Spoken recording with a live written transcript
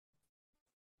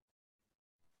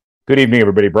Good evening,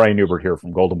 everybody. Brian Neubert here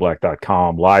from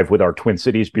GoldandBlack.com, live with our Twin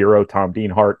Cities Bureau, Tom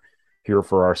Dienhart, here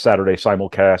for our Saturday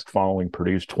Simulcast following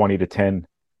Purdue's 20-10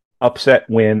 upset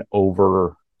win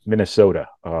over Minnesota.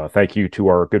 Thank you to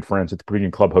our good friends at the Purdue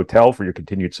Union Club Hotel for your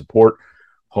continued support,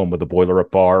 home of the Boiler Up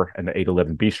Bar and the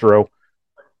 811 Bistro.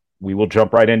 We will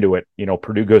jump right into it.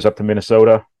 Purdue goes up to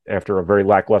Minnesota after a very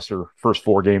lackluster first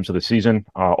four games of the season.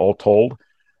 All told,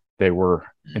 they were,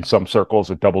 in some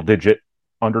circles, a double-digit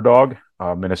underdog.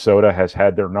 Minnesota has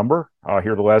had their number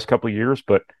here the last couple of years,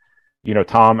 but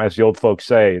Tom, as the old folks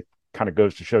say, it kind of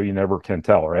goes to show you never can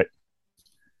tell, right?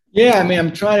 Yeah, I mean,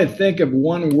 I'm trying to think of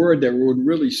one word that would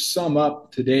really sum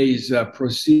up today's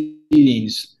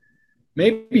proceedings.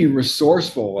 Maybe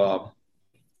resourceful.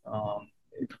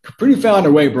 Pretty found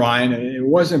a way, Brian. It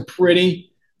wasn't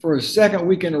pretty for a second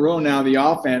week in a row. Now the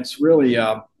offense really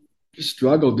just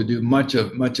struggled to do much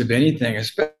of anything,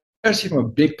 especially from a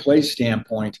big play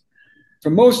standpoint. For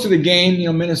most of the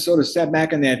game, Minnesota sat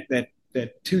back in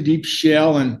that two deep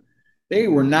shell, and they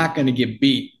were not going to get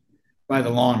beat by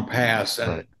the long pass.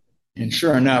 And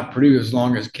sure enough, Purdue's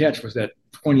longest catch was that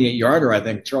 28-yarder I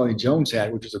think Charlie Jones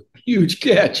had, which was a huge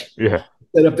catch. Yeah.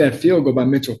 Set up that field goal by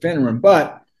Mitchell Finneran.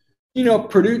 But,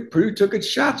 Purdue took its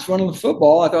shots running the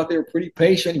football. I thought they were pretty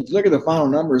patient. If you look at the final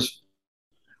numbers,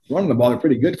 running the ball, they're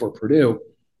pretty good for Purdue.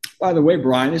 By the way,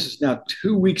 Brian, this is now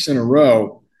 2 weeks in a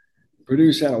row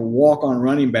Purdue's had a walk-on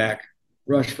running back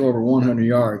rush for over 100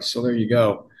 yards. So there you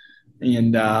go.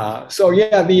 And the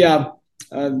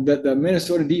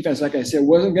Minnesota defense, like I said,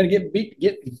 wasn't going to get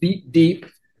beat deep.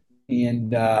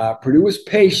 And Purdue was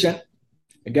patient.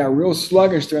 It got real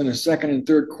sluggish during the second and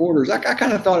third quarters. I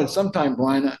kind of thought at some time,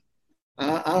 Brian,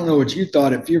 I don't know what you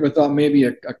thought. If you ever thought maybe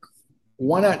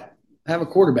why not have a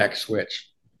quarterback switch?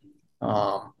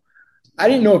 I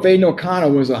didn't know if Aiden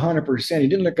O'Connell was 100%. He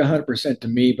didn't look 100% to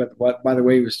me, but by the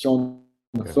way he was throwing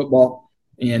the football.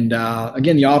 And,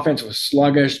 again, the offense was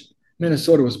sluggish.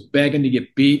 Minnesota was begging to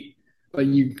get beat. But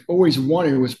you always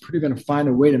wondered, was Purdue going to find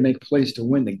a way to make plays to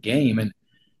win the game? And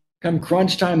come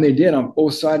crunch time, they did on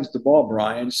both sides of the ball,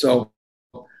 Brian. So,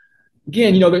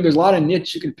 again, there's a lot of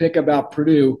nits you can pick about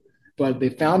Purdue, but they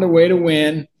found a way to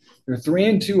win. They're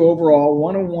 3-2 overall,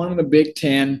 1-1 in the Big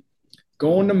Ten,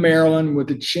 going to Maryland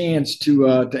with a chance to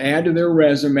add to their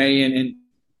resume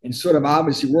and sort of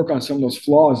obviously work on some of those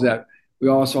flaws that we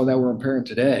all saw that were apparent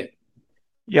today.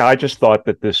 Yeah, I just thought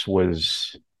that this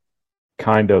was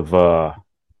kind of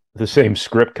the same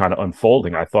script kind of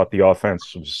unfolding. I thought the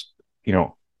offense was,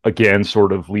 again,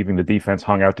 sort of leaving the defense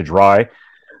hung out to dry.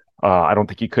 I don't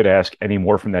think you could ask any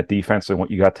more from that defense than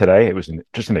what you got today. It was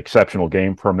just an exceptional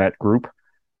game from that group.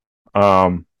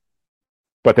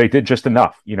 But they did just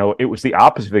enough. It was the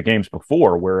opposite of the games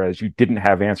before, whereas you didn't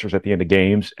have answers at the end of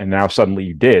games, and now suddenly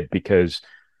you did, because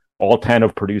all 10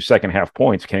 of Purdue's second half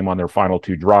points came on their final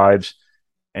two drives,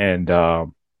 and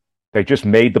they just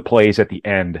made the plays at the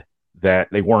end that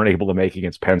they weren't able to make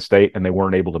against Penn State and they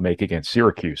weren't able to make against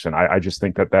Syracuse. And I just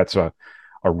think that that's a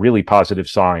really positive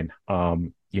sign,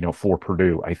 for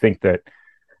Purdue. I think that,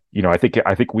 I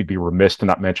think we'd be remiss to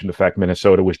not mention the fact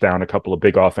Minnesota was down a couple of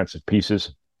big offensive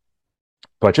pieces.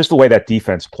 But just the way that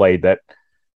defense played,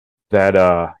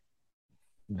 the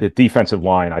defensive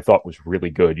line, I thought was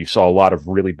really good. You saw a lot of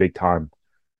really big time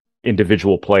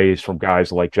individual plays from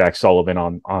guys like Jack Sullivan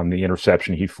on the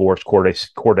interception he forced. Corday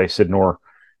Sidnor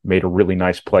made a really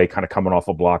nice play, kind of coming off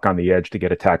a block on the edge to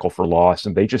get a tackle for loss,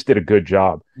 and they just did a good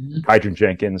job. Kydron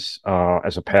Jenkins,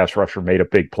 as a pass rusher, made a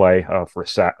big play for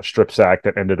a strip sack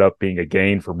that ended up being a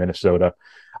gain for Minnesota.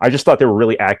 I just thought they were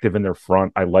really active in their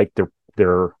front. I liked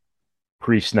their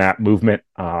pre-snap movement.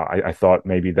 I thought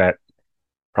maybe that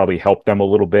probably helped them a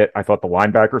little bit. I thought the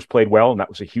linebackers played well, and that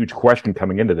was a huge question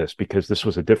coming into this, because this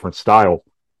was a different style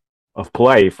of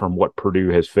play from what Purdue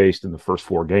has faced in the first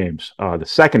four games. The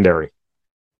secondary,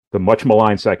 the much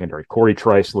maligned secondary. Corey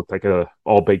Trice looked like a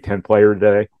all Big Ten player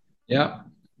today. Yeah.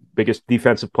 Biggest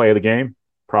defensive play of the game,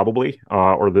 probably,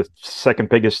 or the second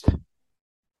biggest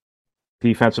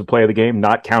defensive play of the game,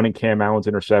 not counting Cam Allen's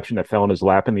interception that fell in his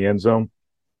lap in the end zone,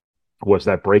 was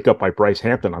that breakup by Bryce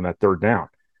Hampton on that third down.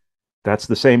 That's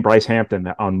the same Bryce Hampton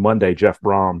that on Monday Jeff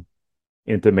Brom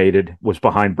intimated was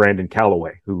behind Brandon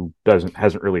Callaway, who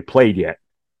hasn't really played yet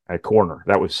at corner.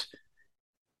 That was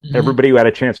everybody who had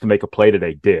a chance to make a play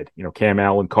today did. Cam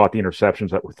Allen caught the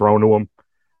interceptions that were thrown to him.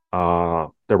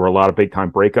 There were a lot of big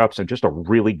time breakups and just a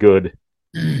really good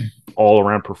all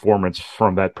around performance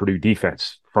from that Purdue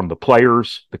defense. From the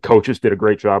players, the coaches did a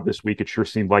great job this week. It sure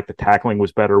seemed like the tackling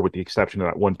was better, with the exception of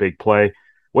that one big play.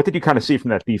 What did you kind of see from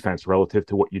that defense relative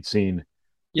to what you'd seen?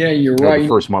 Yeah, you're right. The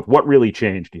first month, what really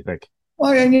changed, do you think?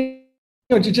 Well,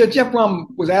 Jeff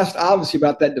Brom was asked obviously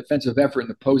about that defensive effort in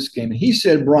the post game, and he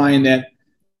said, Brian, that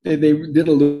they did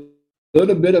a little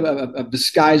bit of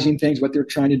disguising things, what they're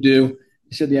trying to do.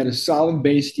 He said they had a solid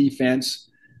base defense.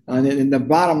 And the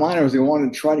bottom line was they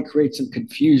wanted to try to create some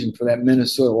confusion for that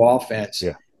Minnesota offense.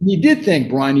 Yeah. And you did think,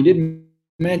 Brian, you did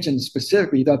mention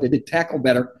specifically, you thought they did tackle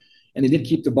better and they did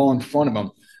keep the ball in front of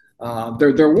them.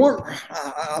 There weren't,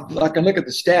 I can look at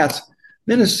the stats.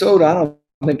 Minnesota, I don't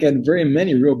think had very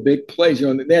many real big plays.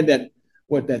 They had that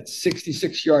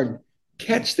 66-yard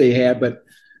catch they had, but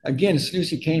again,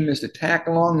 Snoozy Kane missed a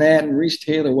tackle on that, and Reese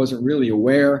Taylor wasn't really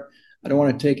aware. I don't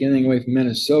want to take anything away from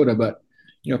Minnesota, but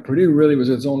Purdue really was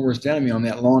its own worst enemy on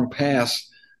that long pass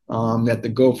that the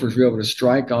Gophers were able to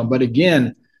strike on. But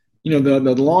again,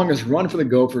 the longest run for the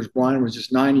Gophers, Brian, was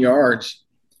just 9 yards.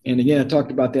 And again, I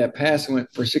talked about that pass that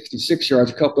went for 66 yards,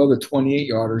 a couple other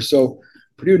 28-yarders. So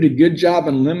Purdue did a good job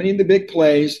in limiting the big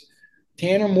plays.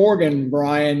 Tanner Morgan,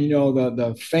 Brian,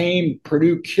 the famed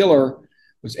Purdue killer,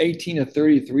 was 18 of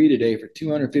 33 today for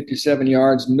 257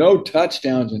 yards, no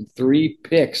touchdowns, and 3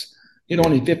 picks.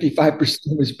 Only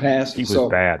 55% of his passes. He was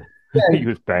bad. Yeah, he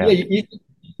was bad. Yeah,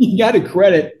 you got to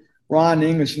credit Ron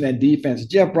English and that defense.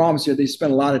 Jeff Brom said they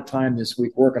spent a lot of time this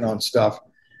week working on stuff.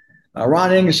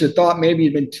 Ron English had thought maybe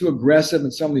he'd been too aggressive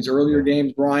in some of these earlier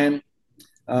games, Brian.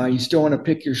 You still want to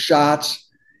pick your shots.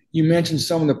 You mentioned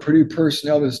some of the Purdue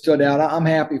personnel that stood out. I'm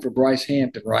happy for Bryce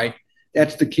Hampton, right?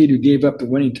 That's the kid who gave up the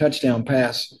winning touchdown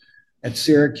pass at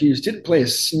Syracuse. Didn't play a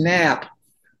snap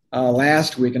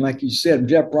last week. And like you said,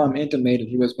 Jeff Brom intimated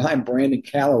he was behind Brandon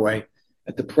Callaway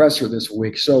at the presser this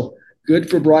week. So good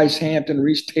for Bryce Hampton.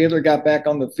 Reese Taylor got back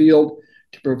on the field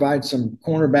to provide some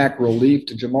cornerback relief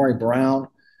to Jamari Brown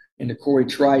and to Corey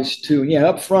Trice, too. And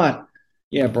up front,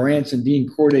 Branson, Dean,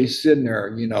 Corday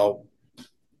Sidner,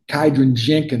 Kydron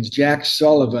Jenkins, Jack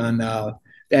Sullivan,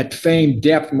 that famed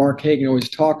depth Mark Hagan always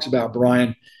talks about,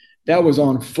 Brian. That was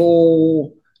on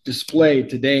full display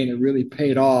today, and it really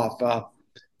paid off.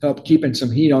 Helped keeping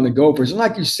some heat on the Gophers. And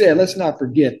like you said, let's not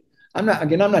forget, I'm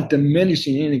not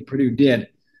diminishing anything Purdue did,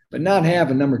 but not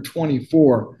having number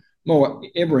 24, Mo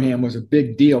Ibrahim, was a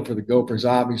big deal for the Gophers,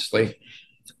 obviously.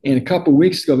 And a couple of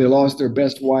weeks ago, they lost their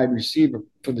best wide receiver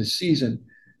for the season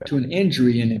to an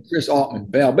injury in Chris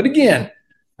Altman-Bell. But again,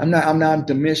 I'm not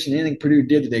diminishing anything Purdue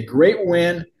did today. Great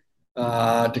win.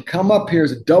 To come up here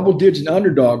as a double-digit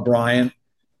underdog, Brian,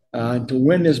 to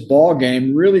win this ball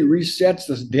game really resets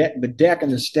the deck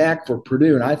and the stack for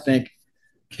Purdue, and I think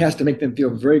has to make them feel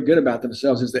very good about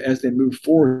themselves as they move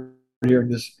forward here in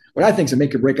this, what I think is a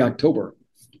make-or-break October.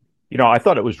 I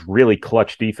thought it was really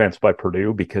clutch defense by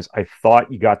Purdue because I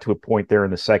thought you got to a point there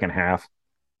in the second half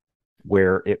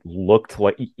where it looked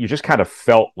like you just kind of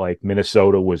felt like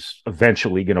Minnesota was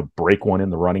eventually going to break one in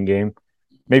the running game.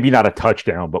 Maybe not a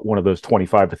touchdown, but one of those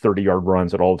 25 to 30-yard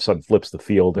runs that all of a sudden flips the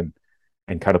field and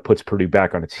kind of puts Purdue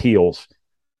back on its heels.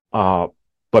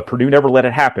 But Purdue never let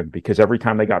it happen because every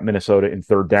time they got Minnesota in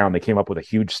third down, they came up with a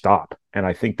huge stop. And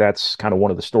I think that's kind of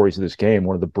one of the stories of this game.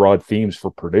 One of the broad themes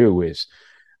for Purdue is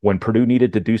when Purdue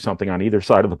needed to do something on either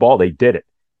side of the ball, they did it.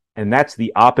 And that's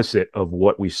the opposite of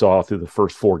what we saw through the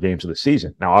first 4 games of the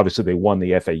season. Now, obviously, they won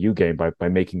the FAU game by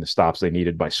making the stops they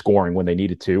needed, by scoring when they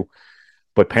needed to.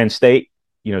 But Penn State,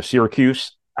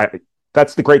 Syracuse,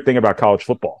 that's the great thing about college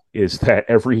football is that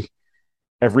every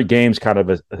game's kind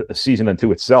of a season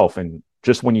unto itself. And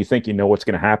just when you think you know what's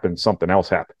going to happen, something else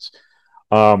happens.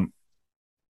 A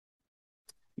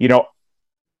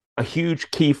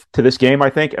huge key to this game, I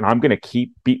think, and I'm going to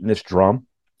keep beating this drum,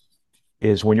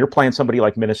 is when you're playing somebody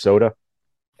like Minnesota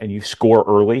and you score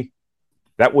early.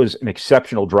 That was an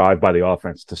exceptional drive by the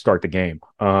offense to start the game.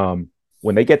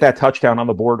 When they get that touchdown on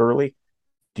the board early,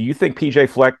 do you think PJ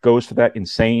Fleck goes for that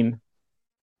insane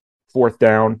 4th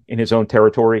down in his own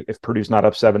territory if Purdue's not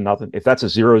up 7-0? If that's a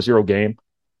 0-0 game,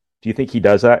 do you think he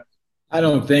does that? I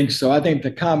don't think so. I think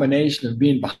the combination of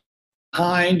being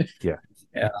behind,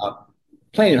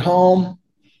 playing at home,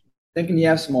 thinking you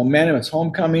have some momentum, it's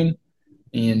homecoming,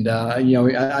 and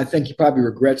I think he probably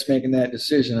regrets making that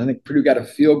decision. I think Purdue got a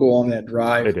field goal on that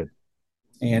drive. They did.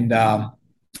 And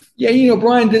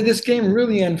Brian, this game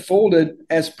really unfolded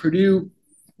as Purdue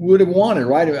would have wanted,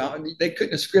 right? They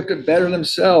couldn't have scripted better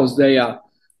themselves. They got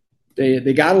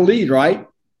a lead, right?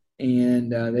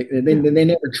 And they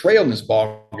never trailed in this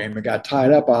ball game. It got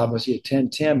tied up, obviously, at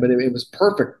 10-10, but it was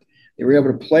perfect. They were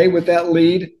able to play with that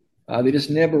lead. They just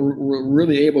never were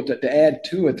really able to add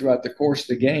to it throughout the course of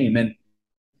the game. And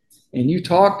you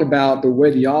talked about the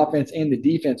way the offense and the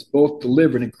defense both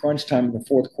delivered in crunch time in the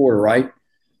fourth quarter, right?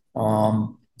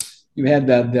 You had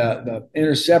the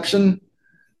interception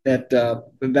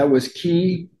that was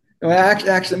key Well, actually,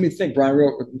 let me think, Brian,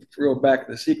 real back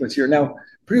to the sequence here. Now,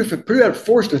 Purdue had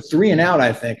forced a 3-and-out,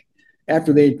 I think,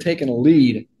 after they'd taken a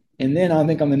lead. And then I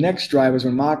think on the next drive was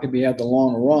when Mockabee had the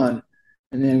long run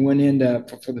and then went in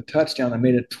for the touchdown that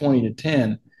made it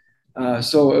 20-10.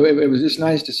 So it was just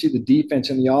nice to see the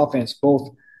defense and the offense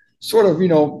both sort of,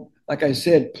 like I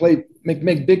said,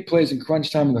 make big plays in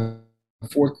crunch time in the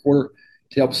fourth quarter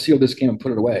to help seal this game and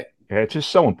put it away. Yeah, it's just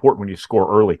so important when you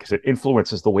score early because it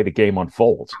influences the way the game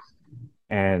unfolds.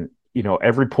 And,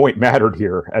 every point mattered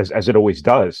here, as it always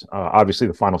does. Obviously,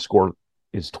 the final score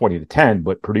is 20-10,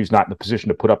 but Purdue's not in the position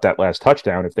to put up that last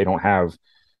touchdown if they don't have,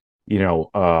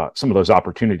 some of those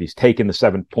opportunities. Taking the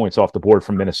 7 points off the board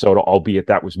from Minnesota, albeit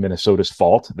that was Minnesota's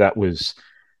fault. That was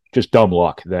just dumb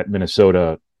luck that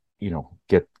Minnesota,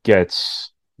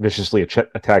 gets viciously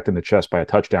attacked in the chest by a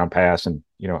touchdown pass, and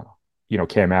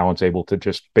Cam Allen's able to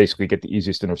just basically get the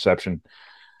easiest interception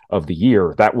of the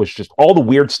year. That was just all the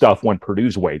weird stuff went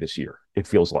Purdue's way this year, it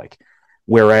feels like.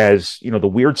 Whereas, the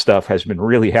weird stuff has been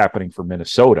really happening for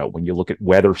Minnesota. When you look at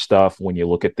weather stuff, when you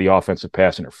look at the offensive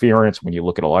pass interference, when you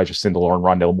look at Elijah Sindelar and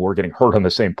Rondell Moore getting hurt on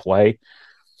the same play,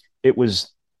 it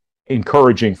was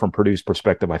encouraging from Purdue's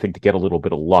perspective, I think, to get a little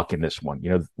bit of luck in this one.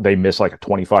 They miss like a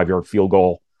 25-yard field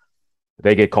goal.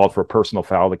 They get called for a personal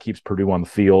foul that keeps Purdue on the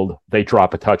field. They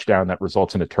drop a touchdown that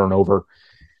results in a turnover.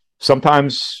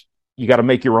 Sometimes you got to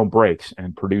make your own breaks,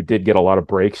 and Purdue did get a lot of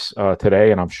breaks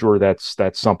today, and I'm sure that's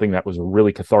something that was a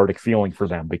really cathartic feeling for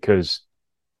them because,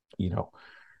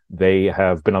 they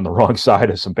have been on the wrong side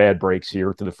of some bad breaks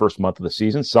here through the first month of the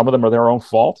season. Some of them are their own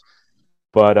fault,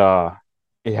 but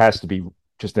it has to be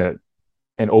just an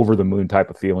over-the-moon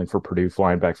type of feeling for Purdue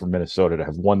flying back from Minnesota to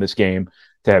have won this game,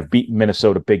 to have beaten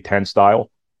Minnesota Big Ten style.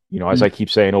 As I keep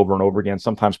saying over and over again,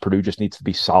 sometimes Purdue just needs to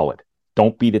be solid.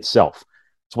 Don't beat itself.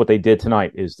 It's what they did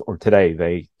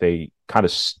today. They kind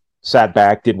of sat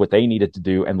back, did what they needed to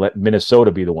do, and let Minnesota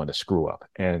be the one to screw up.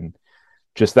 And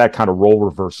just that kind of role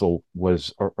reversal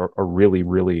was a really,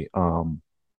 really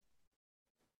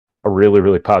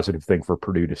positive thing for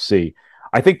Purdue to see.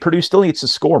 I think Purdue still needs to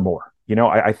score more.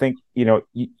 I think,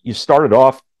 you started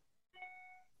off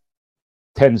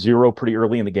 10-0 pretty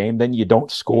early in the game. Then you don't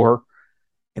score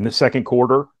in the second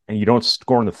quarter, and you don't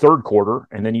score in the third quarter,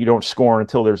 and then you don't score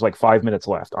until there's like 5 minutes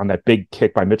left on that big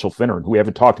kick by Mitchell Finneran, who we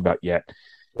haven't talked about yet.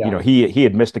 Yeah. He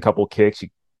had missed a couple of kicks.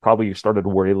 He probably started to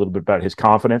worry a little bit about his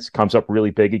confidence. Comes up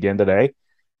really big again today.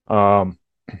 But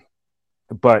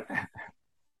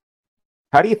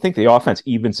how do you think the offense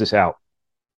evens this out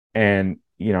and,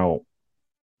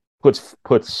 puts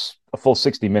a full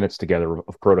 60 minutes together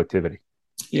of productivity?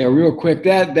 Yeah, real quick,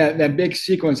 that big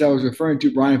sequence I was referring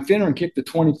to, Brian, Finneran kicked the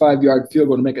 25-yard field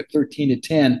goal to make it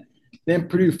 13-10. Then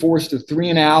Purdue forced a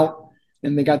 3-and-out,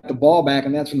 and they got the ball back,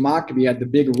 and that's when Mockabee had the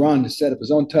big run to set up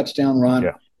his own touchdown run.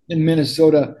 Yeah. Then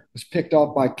Minnesota was picked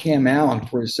off by Cam Allen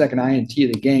for his second INT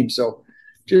of the game. So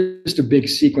just a big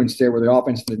sequence there where the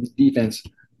offense and the defense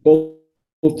both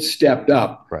stepped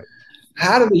up. Right.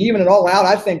 How do they even it all out?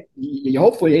 I think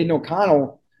hopefully Aiden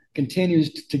O'Connell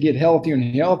continues to get healthier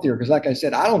and healthier because, like I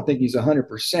said, I don't think he's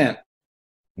 100%.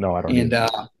 No, I don't. And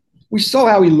we saw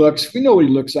how he looks. We know what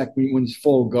he looks like when he's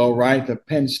full go, right? The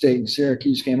Penn State and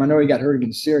Syracuse game. I know he got hurt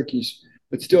against Syracuse,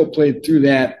 but still played through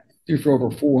for over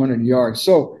 400 yards.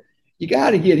 So you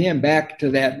got to get him back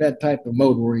to that type of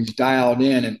mode where he's dialed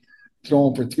in and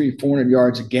throwing for 300-400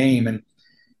 yards a game. And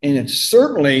it's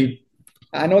certainly,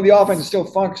 I know the offense is still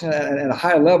functioning at a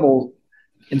high level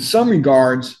in some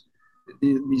regards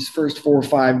these first 4 or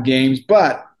 5 games,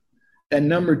 but that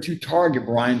number 2 target,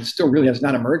 Brian, still really has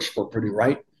not emerged for Purdue,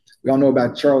 right? We all know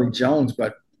about Charlie Jones,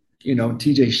 but,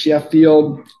 TJ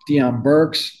Sheffield, Deion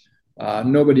Burks,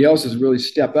 nobody else has really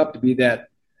stepped up to be that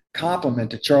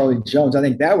complement to Charlie Jones. I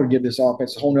think that would give this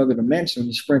offense a whole other dimension when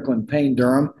you sprinkle in Payne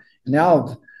Durham. And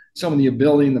now some of the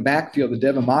ability in the backfield that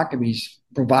Devin Mockabee's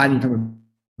providing from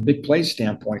a big play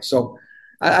standpoint. So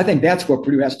I think that's what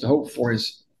Purdue has to hope for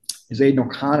is Aiden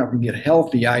O'Connell can get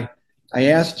healthy. I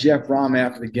asked Jeff Brom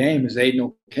after the game, is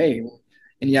Aiden okay?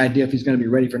 Any idea if he's going to be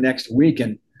ready for next week?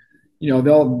 And,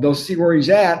 they'll see where he's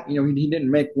at. He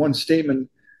didn't make one statement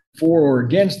for or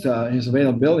against his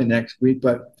availability next week,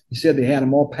 but he said they had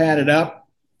him all padded up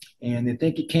and they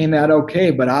think he came out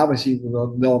okay, but obviously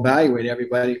they'll evaluate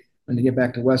everybody when they get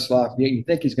back to West Lafayette. You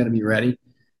think he's going to be ready.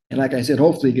 And like I said,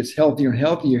 hopefully he gets healthier and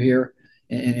healthier here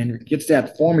and gets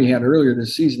that form he had earlier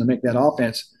this season to make that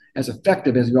offense as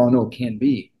effective as we all know it can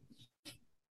be.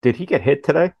 Did he get hit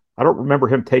today? I don't remember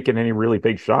him taking any really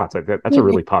big shots. That's a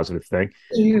really positive thing.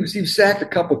 He was sacked a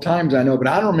couple of times, I know, but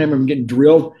I don't remember him getting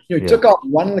drilled. He took off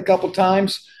running a couple of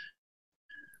times.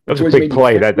 That was a big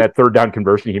play. That third down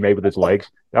conversion he made with his legs.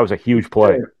 That was a huge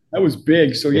play. That was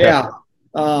big. So yeah.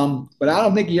 But I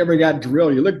don't think he ever got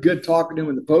drilled. You look good talking to him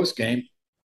in the post game,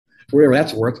 for whatever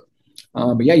that's worth.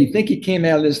 But yeah, you think he came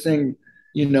out of this thing,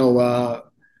 you know,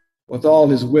 with all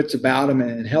his wits about him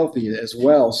and healthy as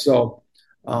well. So,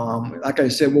 like I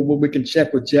said, we can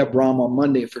check with Jeff Brom on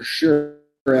Monday for sure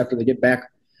after they get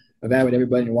back, evaluate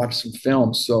everybody and watch some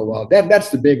film. So that's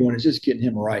the big one, is just getting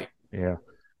him right. Yeah.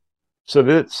 So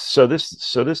this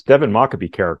Devin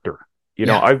Mockabee character,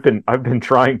 Yeah. I've been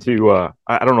trying to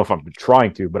I don't know if I'm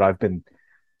trying to, but I've been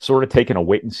sort of taking a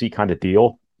wait and see kind of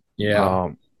deal. Yeah.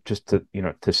 Just to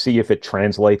to see if it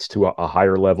translates to a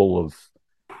higher level of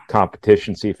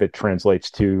competition, see if it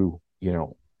translates to,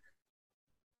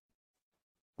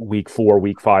 week 4,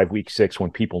 week 5, week 6, when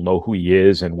people know who he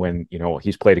is and when,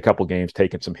 he's played a couple games,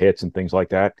 taken some hits and things like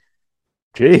that.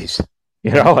 Jeez.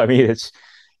 I mean, it's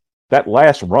that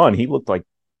last run, he looked like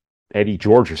Eddie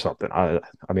George or something.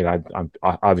 I'm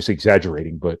obviously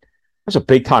exaggerating, but that's a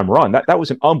big time run. That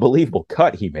was an unbelievable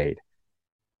cut he made.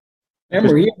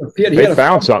 Remember, They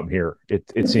found something here.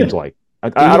 It seems like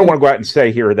I don't want to go out and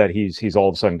say here that he's all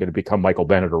of a sudden going to become Michael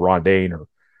Bennett or Ron Dane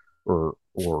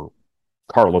or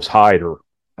Carlos Hyde or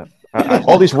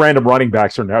all these random running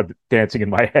backs are now dancing in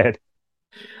my head.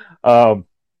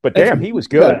 But damn, he was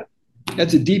good.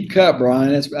 That's a deep cut,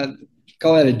 Brian. I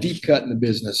call that a deep cut in the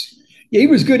business. Yeah, he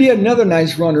was good. He had another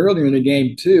nice run earlier in the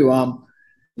game too.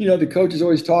 The coaches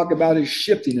always talk about his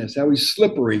shiftiness, how he's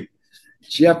slippery.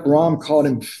 Jeff Brom called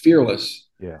him fearless.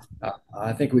 Yeah.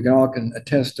 I think we can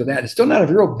attest to that. It's still not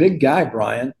a real big guy,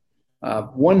 Brian.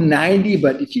 190,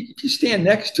 but if you stand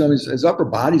next to him, his upper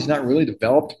body's not really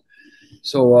developed.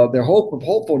 So they're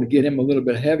hopeful to get him a little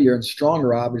bit heavier and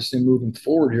stronger, obviously, moving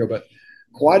forward here. But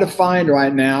quite a find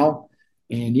right now.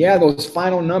 And yeah, those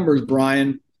final numbers,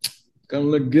 Brian, going to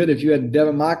look good if you had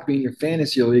Devin Mockabee in your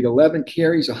fantasy league. 11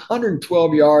 carries,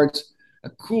 112 yards, a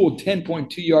cool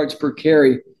 10.2 yards per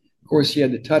carry. Of course, he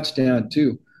had the touchdown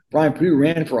too. Brian, Purdue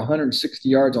ran for 160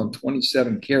 yards on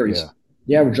 27 carries. Yeah.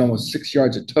 He averaged almost 6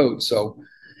 yards a tote. So,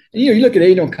 and you look at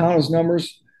Aiden O'Connell's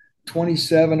numbers,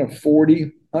 27 of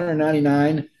 40,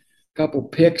 199, a couple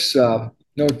picks, no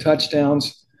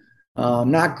touchdowns.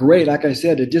 Not great. Like I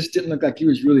said, it just didn't look like he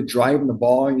was really driving the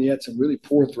ball. He had some really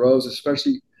poor throws,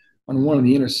 especially on one of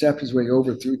the interceptions where he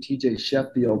overthrew TJ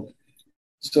Sheffield.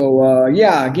 So,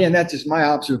 again, that's just my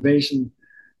observation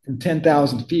from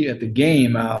 10,000 feet at the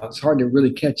game. It's hard to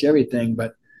really catch everything,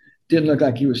 but didn't look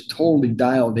like he was totally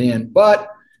dialed in. But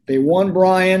they won,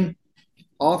 Brian,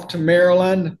 off to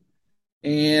Maryland.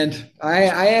 And I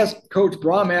asked Coach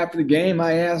Brom after the game,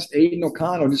 I asked Aiden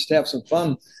O'Connell just to have some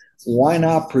fun. Why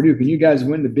not Purdue? Can you guys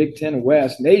win the Big Ten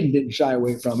West? And Aiden didn't shy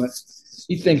away from it.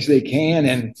 He thinks they can.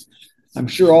 And I'm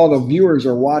sure all the viewers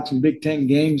are watching Big Ten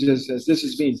games as this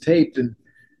is being taped. And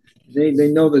they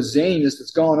know the zaniness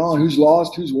that's going on, who's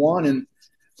lost, who's won. And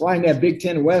Brian, that Big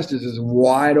Ten West is as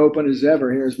wide open as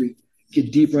ever here as we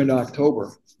get deeper into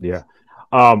October. Yeah.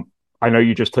 I know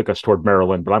you just took us toward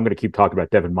Maryland, but I'm going to keep talking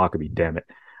about Devin Mockabee, damn it.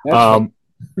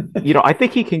 I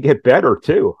think he can get better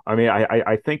too. I mean,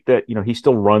 I think that, he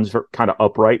still runs kind of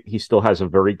upright. He still has a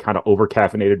very kind of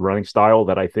over-caffeinated running style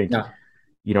that I think,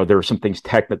 there are some things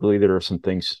technically, there are some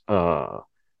things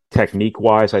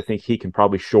technique-wise. I think he can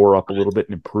probably shore up a little bit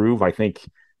and improve. I think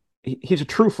he's a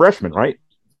true freshman, right?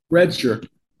 Redshirt.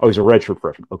 Oh, he's a redshirt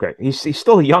freshman. Okay. He's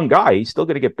still a young guy. He's still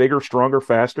going to get bigger, stronger,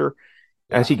 faster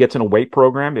as he gets in a weight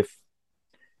program. If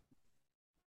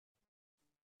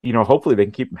hopefully they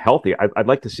can keep him healthy. I'd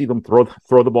like to see them throw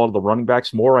the ball to the running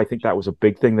backs more. I think that was a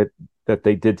big thing that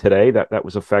they did today that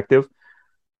was effective.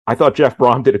 I thought Jeff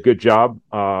Brom did a good job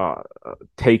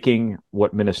taking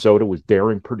what Minnesota was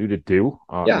daring Purdue to do.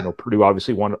 Purdue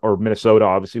obviously Minnesota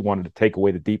obviously wanted to take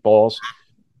away the deep balls,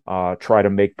 try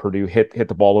to make Purdue hit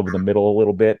the ball over the middle a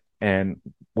little bit. And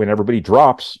when everybody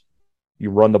drops, you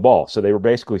run the ball. So they were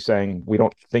basically saying, we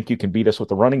don't think you can beat us with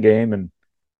the running game. And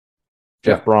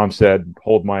Jeff Brom said,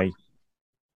 hold my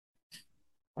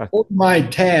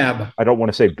tab. I don't want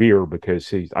to say beer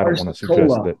because I don't want to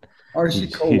suggest that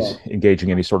he's engaging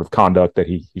in any sort of conduct that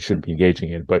he shouldn't be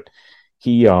engaging in. But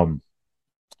I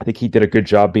think he did a good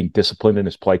job being disciplined in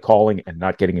his play calling and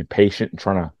not getting impatient and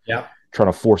trying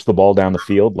to force the ball down the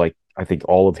field. Like I think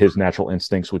all of his natural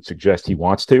instincts would suggest he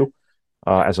wants to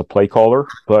as a play caller.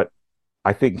 But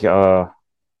I think I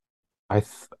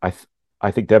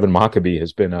think Devin Mockabee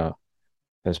has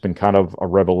been kind of a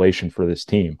revelation for this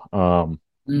team.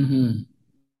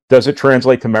 Does it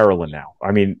translate to Maryland now?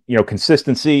 I mean,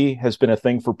 consistency has been a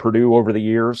thing for Purdue over the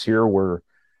years here where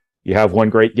you have one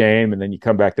great game and then you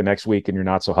come back the next week and you're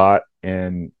not so hot.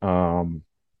 And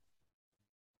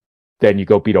then you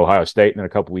go beat Ohio State, and then a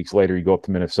couple weeks later you go up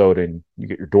to Minnesota and you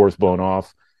get your doors blown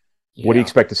off. Yeah. What do you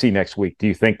expect to see next week? Do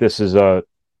you think this is an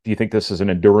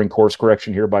enduring course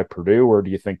correction here by Purdue, or do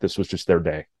you think this was just their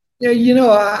day? Yeah,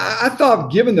 I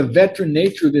thought given the veteran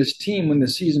nature of this team when the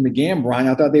season began, Brian,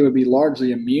 I thought they would be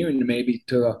largely immune maybe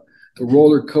to the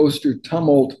roller coaster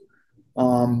tumult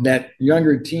that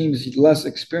younger teams, less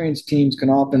experienced teams can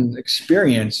often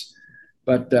experience.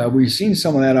 But we've seen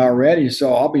some of that already.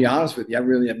 So I'll be honest with you, I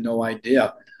really have no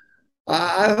idea.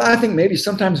 I think maybe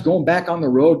sometimes going back on the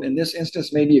road in this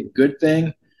instance may be a good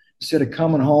thing instead of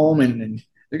coming home and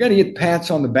they're going to get pats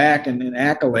on the back and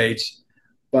accolades,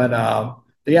 but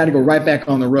they got to go right back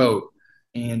on the road.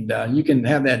 And you can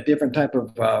have that different type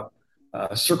of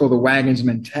circle the wagons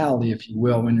mentality, if you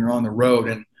will, when you're on the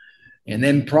road. And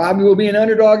then probably will be an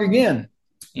underdog again.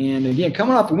 And again,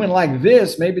 coming off a win like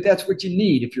this, maybe that's what you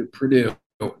need if you're Purdue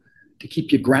to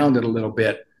keep you grounded a little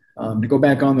bit, to go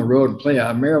back on the road and play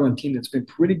a Maryland team that's been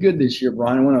pretty good this year,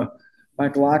 Brian. One of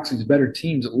Michael Oxley's better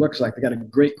teams, it looks like. They got a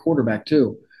great quarterback,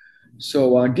 too.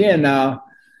 So, again,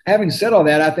 having said all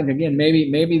that, I think, again,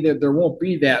 maybe there won't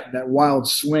be that wild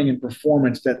swing in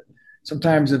performance that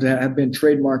sometimes have been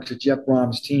trademarks of Jeff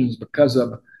Brom's teams because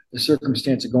of the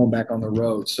circumstance of going back on the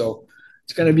road. So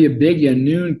it's going to be a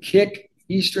noon kick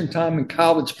Eastern time in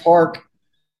College Park.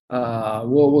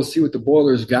 We'll see what the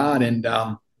Boilers got and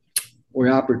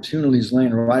where opportunities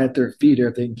laying right at their feet here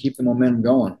if they can keep the momentum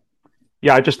going.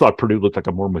 Yeah, I just thought Purdue looked like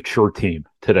a more mature team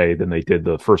today than they did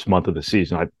the first month of the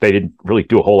season. They didn't really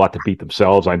do a whole lot to beat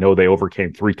themselves. I know they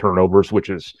overcame 3 turnovers, which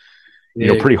is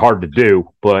pretty hard to do,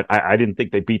 but I didn't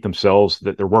think they beat themselves.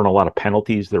 That there weren't a lot of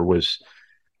penalties. There was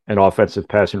an offensive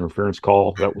pass interference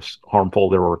call that was harmful.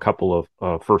 There were a couple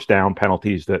of first down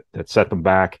penalties that set them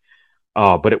back,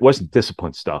 but it wasn't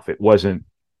discipline stuff. It wasn't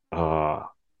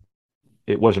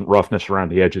roughness around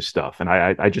the edges stuff. And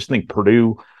I just think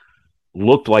Purdue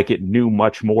looked like it knew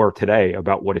much more today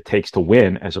about what it takes to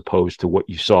win, as opposed to what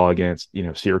you saw against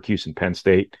Syracuse and Penn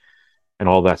State and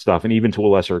all that stuff, and even to a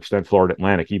lesser extent Florida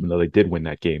Atlantic, even though they did win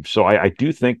that game. So I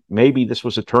do think maybe this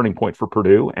was a turning point for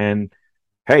Purdue. And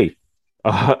hey,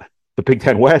 the Big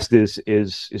Ten West is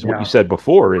what you said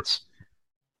before. It's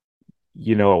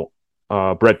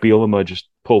Brett Bielema just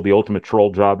pulled the ultimate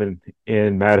troll job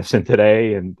in Madison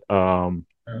today, and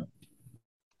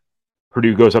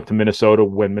Purdue goes up to Minnesota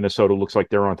when Minnesota looks like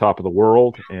they're on top of the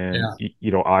world, and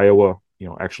Iowa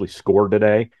actually scored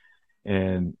today,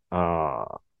 and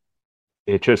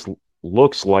it just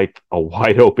looks like a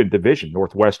wide open division.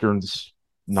 Northwestern's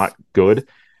not good.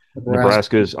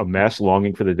 Nebraska's a mess,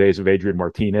 longing for the days of Adrian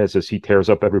Martinez as he tears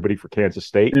up everybody for Kansas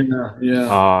State.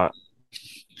 The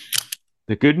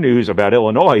good news about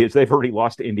Illinois is they've already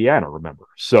lost to Indiana, remember?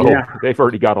 So they've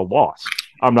already got a loss.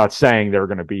 I'm not saying they're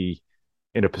going to be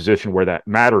in a position where that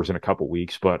matters in a couple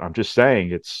weeks, but I'm just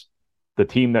saying it's the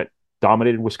team that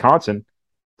dominated Wisconsin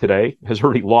today has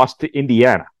already lost to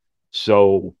Indiana.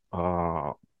 So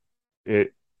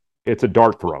it's a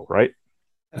dart throw, right?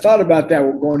 I thought about that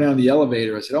going down the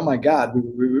elevator. I said, "Oh my God,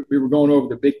 we were going over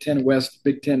the Big Ten West,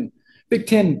 Big Ten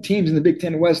teams in the Big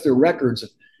Ten West, their records.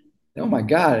 Oh my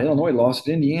God, Illinois lost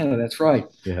to Indiana. That's right."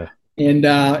 Yeah. And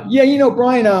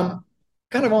Brian,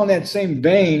 kind of on that same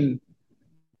vein,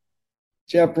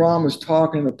 Jeff Brom was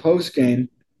talking in the post game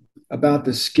about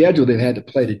the schedule they've had to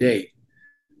play to date.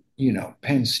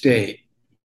 Penn State,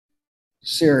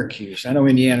 Syracuse. I know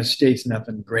Indiana State's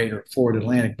nothing great, or Florida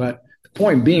Atlantic, but the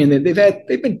point being that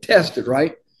they've been tested,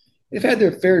 right? They've had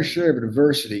their fair share of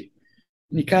adversity.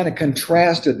 And you kind of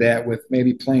contrasted that with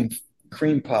maybe playing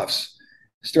cream puffs,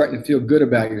 starting to feel good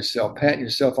about yourself, patting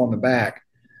yourself on the back.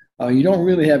 You don't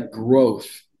really have growth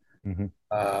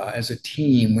as a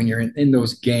team when you're in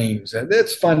those games.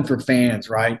 That's fun for fans,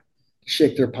 right?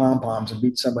 Shake their pom-poms and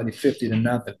beat somebody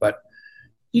 50-0, but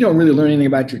you don't really learn anything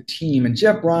about your team. And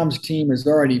Jeff Brom's team has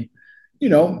already,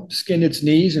 skinned its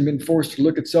knees and been forced to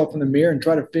look itself in the mirror and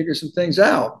try to figure some things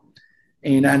out.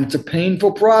 And it's a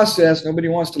painful process. Nobody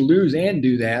wants to lose and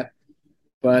do that.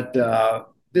 But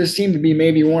this seemed to be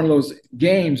maybe one of those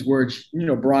games where,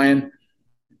 Brian,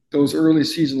 those early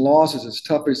season losses, as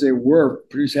tough as they were,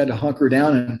 Purdue's had to hunker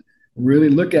down and really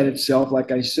look at itself,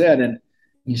 like I said, and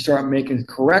you start making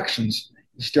corrections.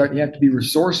 You have to be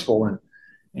resourceful.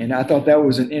 And I thought that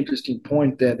was an interesting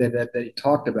point that he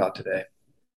talked about today.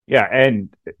 Yeah,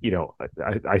 and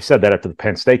I said that after the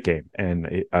Penn State game,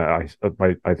 and I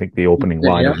think the opening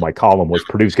line of my column was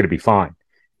Purdue's going to be fine.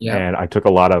 Yeah. And I took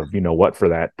a lot of what for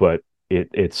that, but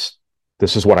this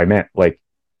is what I meant. Like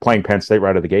playing Penn State right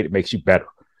out of the gate, it makes you better.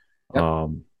 Yep.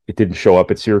 It didn't show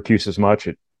up at Syracuse as much.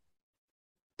 It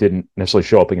didn't necessarily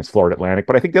show up against Florida Atlantic.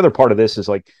 But I think the other part of this is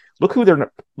like, look who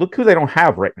they don't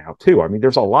have right now too. I mean,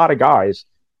 there's a lot of guys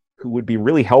who would be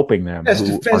really helping them That's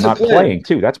who are defensive not player. playing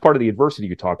too. That's part of the adversity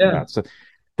you talked about. So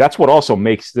that's what also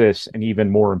makes this an even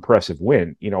more impressive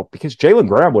win, because Jalen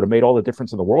Graham would have made all the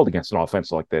difference in the world against an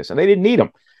offense like this. And they didn't need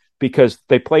him because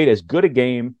they played as good a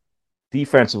game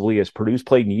defensively as Purdue's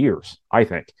played in years, I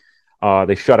think.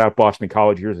 They shut out Boston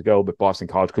College years ago, but Boston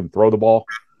College couldn't throw the ball.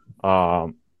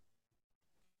 I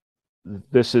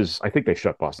think they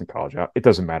shut Boston College out. It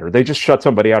doesn't matter. They just shut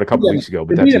somebody out a couple weeks ago,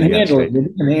 but that's Indiana State. They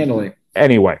beat them handily.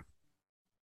 Anyway,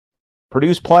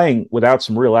 Purdue's playing without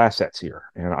some real assets here,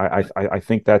 and I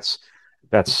think that's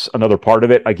another part of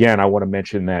it. Again, I want to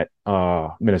mention that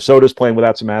Minnesota's playing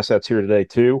without some assets here today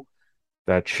too.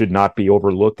 That should not be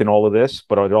overlooked in all of this,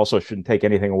 but it also shouldn't take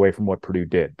anything away from what Purdue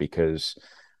did, because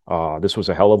this was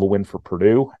a hell of a win for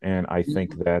Purdue, and I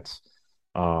think that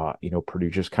Purdue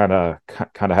just kind of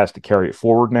has to carry it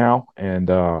forward now. And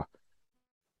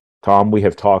Tom, we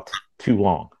have talked too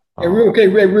long. Hey,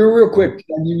 real quick.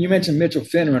 You mentioned Mitchell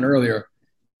Finneran earlier.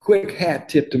 Quick hat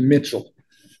tip to Mitchell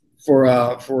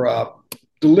for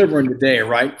delivering today,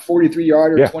 right?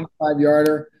 43-yarder,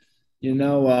 25-yarder.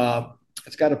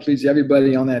 It's got to please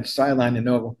everybody on that sideline to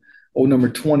know old number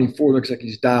 24 looks like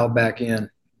he's dialed back in.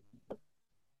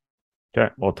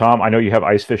 Okay. Well, Tom, I know you have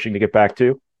ice fishing to get back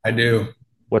to. I do.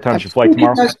 What time's your flight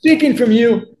tomorrow?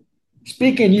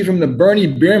 Speaking you from the Bernie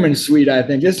Bierman suite, I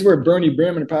think. This is where Bernie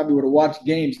Bierman probably would have watched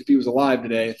games if he was alive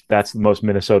today. That's the most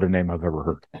Minnesota name I've ever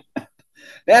heard.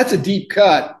 That's a deep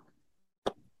cut.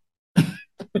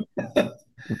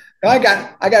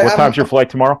 What time's your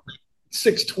flight tomorrow?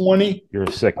 6:20. You're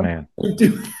a sick man.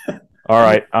 All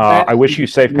right. I wish you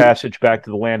safe passage back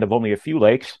to the land of only a few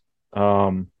lakes.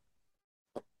 So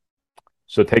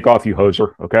take off, you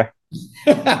hoser, okay?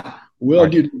 Will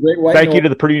do. Great white. Thank you to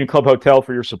the Purdue Union Club Hotel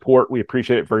for your support. We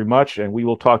appreciate it very much, and we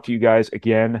will talk to you guys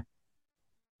again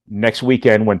next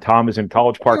weekend when Tom is in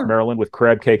College Park, Maryland, with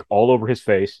crab cake all over his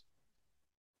face.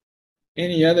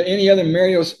 Any other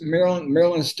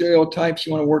Maryland stereotypes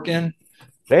you want to work in?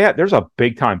 There's a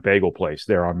big time bagel place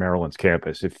there on Maryland's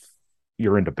campus. If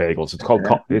you're into bagels, it's called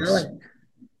it's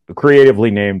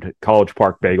creatively named College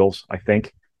Park Bagels, I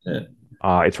think. Yeah.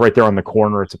 It's right there on the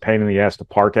corner. It's a pain in the ass to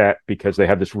park at because they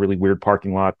have this really weird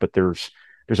parking lot, but there's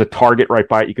a Target right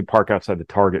by it. You can park outside the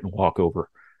Target and walk over.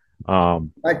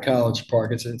 Like College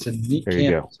Park. It's a neat there campus.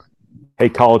 You go. Hey,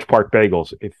 College Park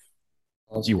Bagels, if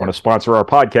you want to sponsor our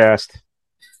podcast.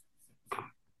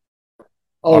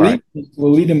 We'll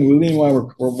lead them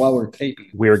while we're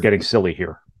taping. We are getting silly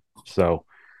here. So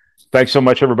thanks so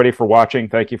much, everybody, for watching.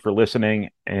 Thank you for listening,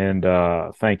 and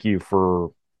thank you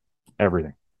for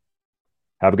everything.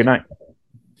 Have a good night.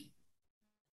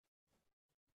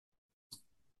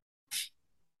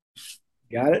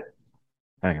 Got it?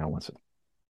 Hang on one second.